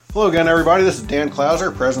Hello again, everybody. This is Dan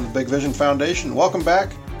Klauser, president of the Big Vision Foundation. Welcome back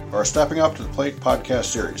to our Stepping Up to the Plate podcast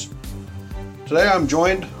series. Today I'm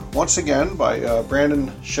joined once again by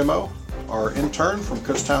Brandon Shimo, our intern from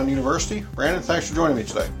Kutztown University. Brandon, thanks for joining me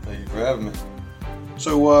today. Thank you for having me.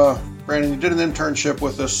 So, Brandon, you did an internship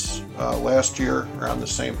with us last year around the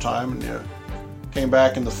same time, and you came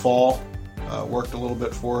back in the fall, worked a little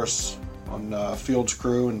bit for us on Fields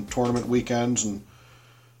Crew and tournament weekends, and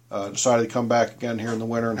decided to come back again here in the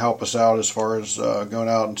winter and help us out as far as going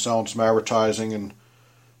out and selling some advertising and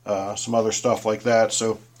some other stuff like that.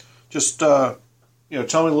 So just, tell me a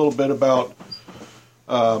little bit about,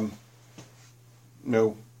 why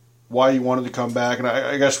you wanted to come back. And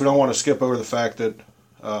I guess we don't want to skip over the fact that,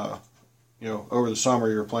 over the summer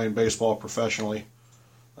you were playing baseball professionally.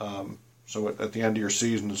 So at the end of your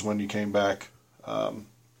season is when you came back and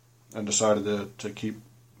decided to keep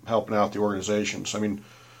helping out the organization. So, I mean,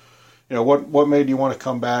 what made you want to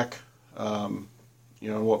come back? And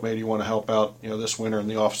what made you want to help out, this winter in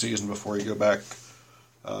the off season before you go back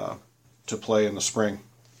to play in the spring?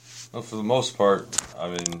 Well, for the most part, I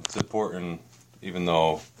mean, it's important, even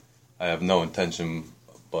though I have no intention,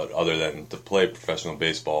 but other than to play professional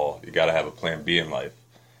baseball, you got to have a plan B in life.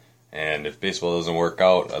 And if baseball doesn't work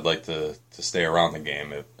out, I'd like to stay around the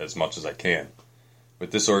game as much as I can.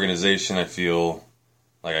 With this organization, I feel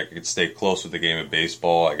like I could stay close with the game of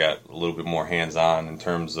baseball. I got a little bit more hands-on in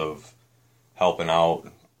terms of helping out,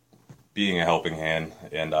 being a helping hand.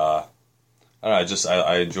 And I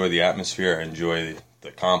I enjoy the atmosphere. I enjoy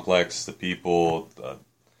the complex, the people.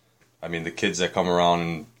 The kids that come around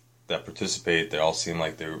and that participate, they all seem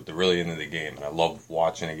like they're really into the game. And I love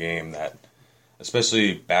watching a game that,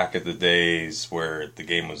 especially back at the days where the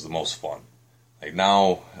game was the most fun. Like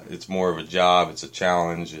now, it's more of a job. It's a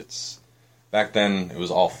challenge. Back then, it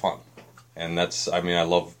was all fun. And I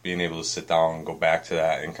love being able to sit down and go back to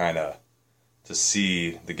that and kind of to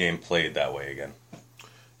see the game played that way again.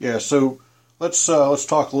 Yeah, so let's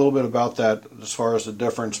talk a little bit about that as far as the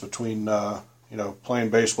difference between, playing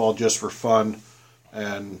baseball just for fun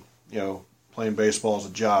and, playing baseball as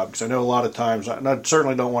a job. Because I know a lot of times, and I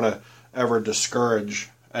certainly don't want to ever discourage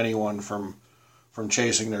anyone from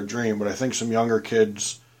chasing their dream, but I think some younger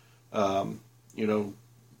kids, don't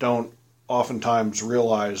oftentimes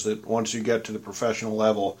realize that once you get to the professional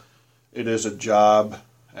level, it is a job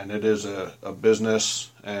and it is a business,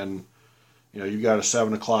 and you've got a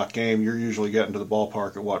 7:00 game. You're usually getting to the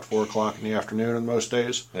ballpark at 4:00 in the afternoon on most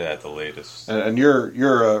days. Yeah, at the latest. And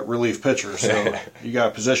you're a relief pitcher, so you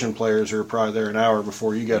got position players who are probably there an hour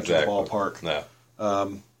before you get to the ballpark. Yeah. I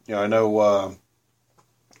know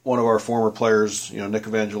one of our former players, Nick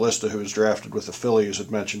Evangelista, who was drafted with the Phillies, had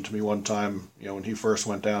mentioned to me one time, when he first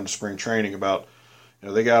went down to spring training about,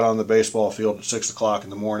 they got on the baseball field at 6:00 in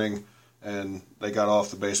the morning, and they got off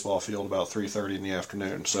the baseball field about 3:30 in the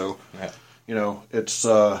afternoon. So, it's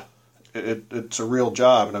it's a real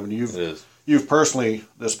job, and you've personally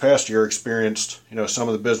this past year experienced, some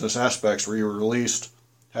of the business aspects where you were released,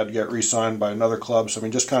 had to get re-signed by another club. So,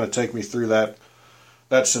 just kind of take me through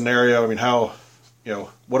that scenario. How.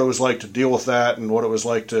 What it was like to deal with that and what it was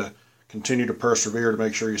like to continue to persevere to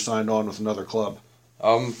make sure you signed on with another club.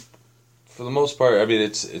 For the most part,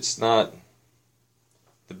 it's not,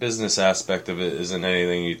 the business aspect of it isn't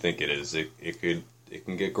anything you think it is. It can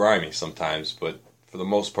get grimy sometimes, but for the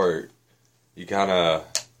most part, you kind of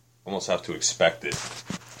almost have to expect it.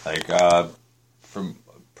 Like, from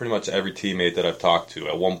pretty much every teammate that I've talked to,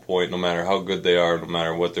 at one point, no matter how good they are, no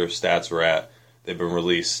matter what their stats were at, they've been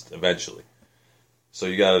released eventually. So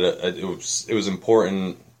it was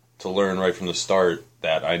important to learn right from the start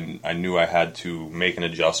that I knew I had to make an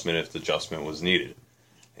adjustment if the adjustment was needed.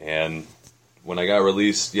 And when I got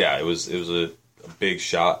released, it was a big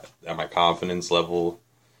shot at my confidence level.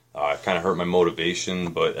 It kind of hurt my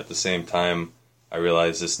motivation, but at the same time, I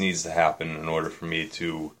realized this needs to happen in order for me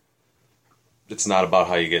to. It's not about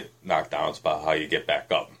how you get knocked down; it's about how you get back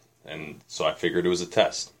up. And so I figured it was a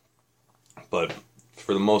test. But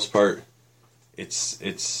for the most part,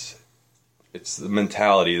 it's the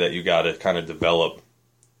mentality that you got to kind of develop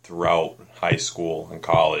throughout high school and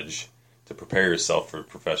college to prepare yourself for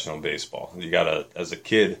professional baseball. You got to, as a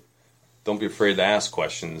kid, don't be afraid to ask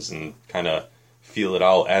questions and kind of feel it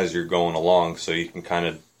out as you're going along, so you can kind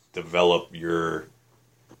of develop your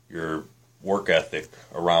work ethic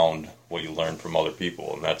around what you learn from other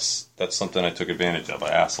people. And that's something I took advantage of. I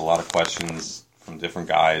asked a lot of questions from different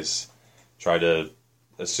guys.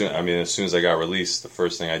 As soon as I got released, the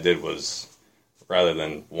first thing I did was, rather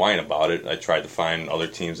than whine about it, I tried to find other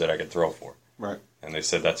teams that I could throw for. Right. And they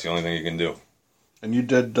said that's the only thing you can do. And you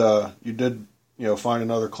did find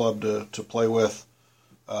another club to play with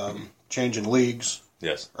changing leagues.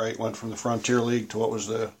 Yes. Right, went from the Frontier League to what was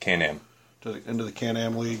the Can-Am. into the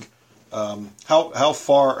Can-Am League. How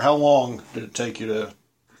long did it take you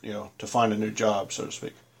to find a new job, so to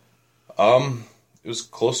speak? It was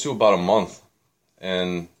close to about a month,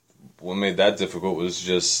 and what made that difficult was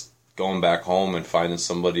just going back home and finding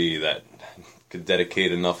somebody that could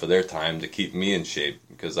dedicate enough of their time to keep me in shape,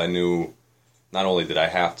 because I knew not only did I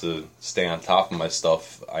have to stay on top of my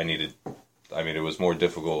stuff, it was more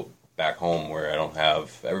difficult back home where I don't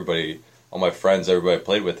have all my friends, everybody I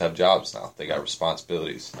played with have jobs now. They got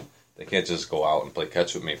responsibilities. They can't just go out and play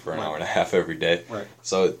catch with me for an hour and a half every day. Right.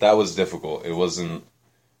 So that was difficult. It wasn't,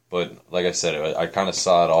 but like I said, I kind of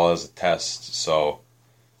saw it all as a test. So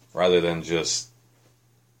rather than just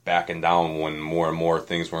backing down when more and more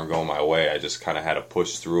things weren't going my way, I just kind of had to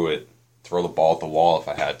push through it, throw the ball at the wall if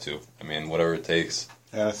I had to. I mean, whatever it takes.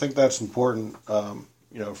 And I think that's important,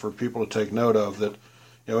 for people to take note of, that,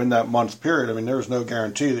 in that month period, I mean, there was no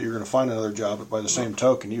guarantee that you're going to find another job, but by the same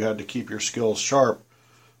token, you had to keep your skills sharp,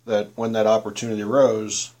 that when that opportunity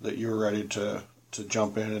arose, that you were ready to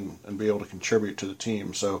jump in and be able to contribute to the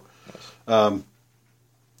team. So, and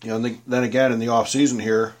then again in the off season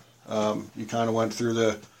here, you kind of went through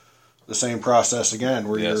the same process again,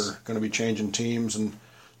 where Yes. you're going to be changing teams and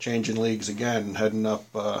changing leagues again, heading up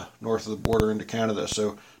north of the border into Canada.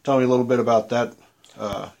 So, tell me a little bit about that.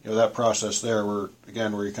 That process there, where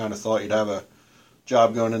you kind of thought you'd have a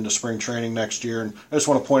job going into spring training next year. And I just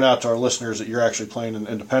want to point out to our listeners that you're actually playing an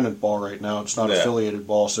independent ball right now. It's not affiliated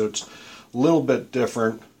ball, so it's a little bit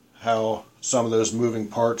different how some of those moving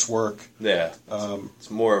parts work. Yeah,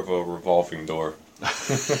 it's more of a revolving door.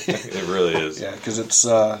 It really is. Yeah, because it's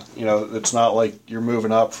it's not like you're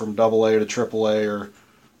moving up from AA to AAA or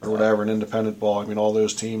whatever in independent ball. I mean, all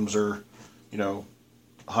those teams are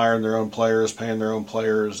hiring their own players, paying their own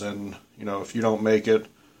players, and if you don't make it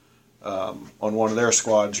on one of their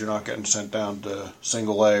squads, you're not getting sent down to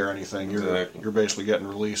single A or anything. You're basically getting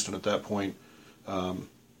released, and at that point, finding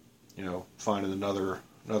another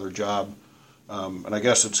job. And I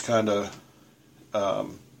guess it's kind of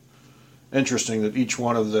interesting that each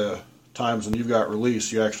one of the times when you've got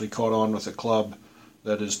released, you actually caught on with a club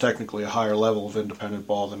that is technically a higher level of independent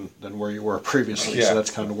ball than where you were previously. Yeah. So that's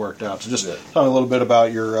kind of worked out. So just tell me a little bit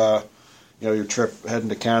about your trip heading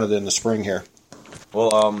to Canada in the spring here.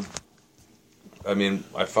 Well,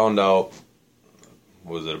 I found out,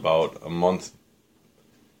 about a month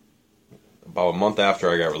after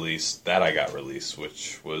I got released,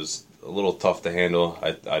 which was a little tough to handle.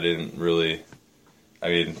 I didn't really,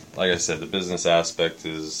 like I said, the business aspect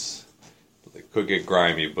it could get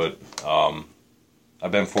grimy, but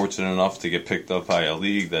I've been fortunate enough to get picked up by a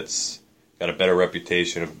league that's got a better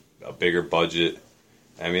reputation, a bigger budget.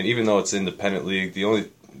 I mean, even though it's an independent league, the only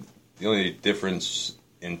difference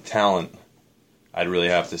in talent I'd really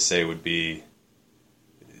have to say would be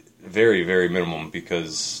very, very minimum,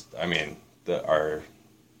 because the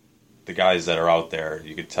guys that are out there,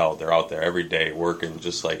 you could tell they're out there every day working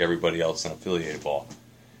just like everybody else in affiliated ball,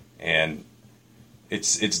 and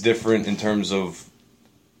it's different in terms of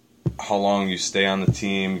how long you stay on the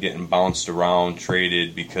team, getting bounced around,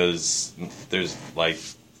 traded, because there's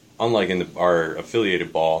unlike in our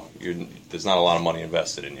affiliated ball, there's not a lot of money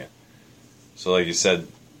invested in you. So like you said,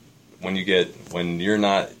 when they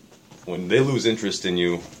lose interest in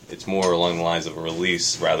you, it's more along the lines of a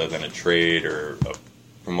release rather than a trade or a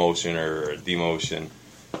promotion or a demotion.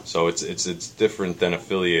 So it's different than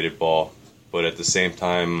affiliated ball, but at the same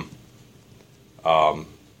time,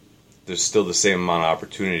 there's still the same amount of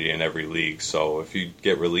opportunity in every league. So if you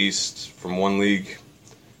get released from one league,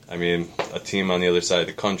 a team on the other side of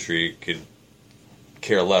the country could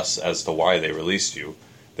care less as to why they released you.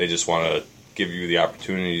 They just want to give you the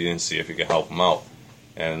opportunity and see if you can help them out.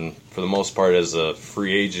 And for the most part, as a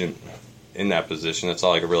free agent in that position, that's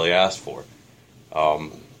all I could really ask for.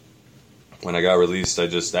 When I got released, I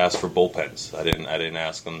just asked for bullpens. I didn't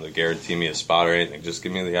ask them to guarantee me a spot or anything. Just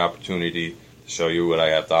give me the opportunity to show you what I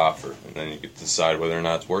have to offer, and then you could decide whether or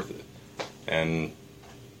not it's worth it. And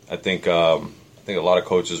I think a lot of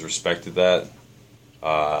coaches respected that.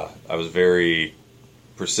 I was very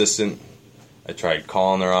persistent. I tried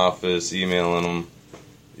calling their office, emailing them,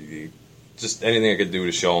 just anything I could do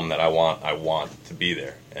to show them that I want to be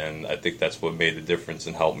there. And I think that's what made the difference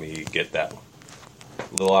and helped me get that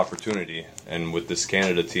little opportunity. And with this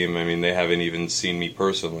Canada team, they haven't even seen me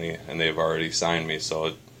personally, and they've already signed me.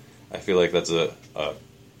 So I feel like that's a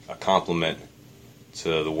compliment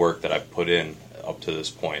to the work that I've put in up to this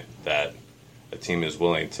point, that a team is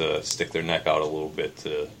willing to stick their neck out a little bit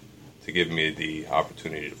to give me the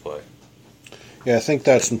opportunity to play. Yeah, I think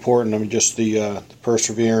that's important. I mean, just the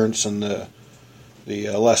perseverance and the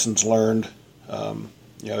lessons learned.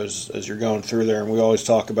 As you're going through there, and we always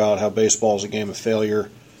talk about how baseball is a game of failure.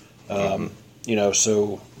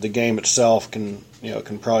 So the game itself can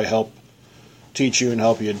probably help teach you and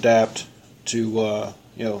help you adapt to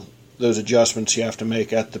those adjustments you have to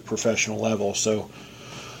make at the professional level. So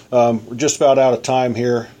we're just about out of time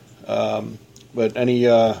here, but any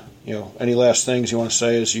last things you want to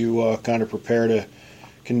say as you kind of prepare to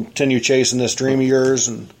continue chasing this dream of yours,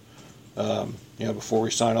 and before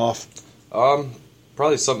we sign off?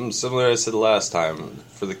 Probably something similar I said last time.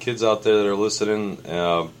 For the kids out there that are listening,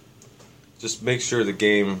 just make sure the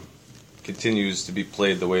game continues to be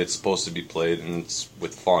played the way it's supposed to be played, and it's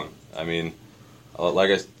with fun. I mean,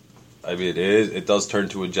 it does turn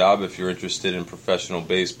to a job if you're interested in professional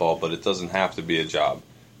baseball, but it doesn't have to be a job.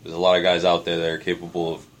 There's a lot of guys out there that are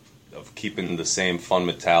capable of keeping the same fun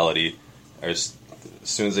mentality. As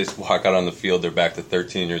soon as they walk out on the field, they're back to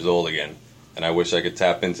 13 years old again. And I wish I could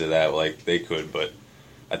tap into that like they could, but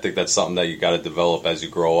I think that's something that you got to develop as you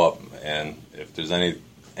grow up. And if there's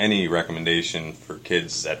any recommendation for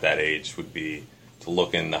kids at that age, would be to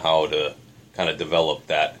look into how to kind of develop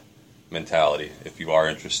that mentality if you are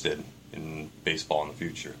interested in baseball in the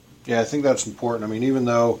future. Yeah, I think that's important. I mean, even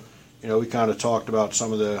though we kind of talked about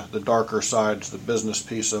some of the darker sides, the business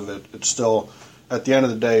piece of it, it's still, at the end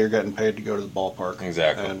of the day, you're getting paid to go to the ballpark.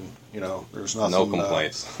 Exactly. And there's nothing, no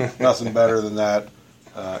complaints. Nothing better than that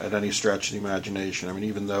at any stretch of the imagination. I mean,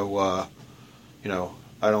 even though I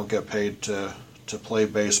don't get paid to play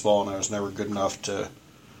baseball, and I was never good enough to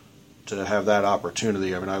have that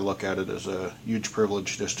opportunity. I mean, I look at it as a huge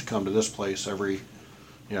privilege just to come to this place every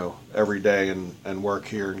day and work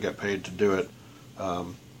here and get paid to do it.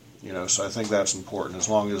 So I think that's important. As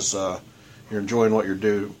long as you're enjoying what you're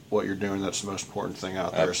doing, that's the most important thing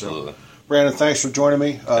out there. Absolutely. So, Brandon, thanks for joining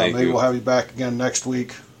me. Maybe you. We'll have you back again next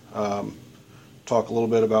week. Talk a little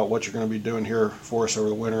bit about what you're going to be doing here for us over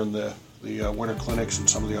the winter and the winter clinics and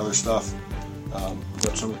some of the other stuff.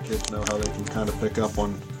 Let some of the kids know how they can kind of pick up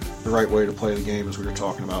on the right way to play the game as we were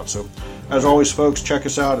talking about. So, as always, folks, check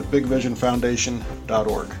us out at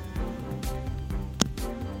bigvisionfoundation.org.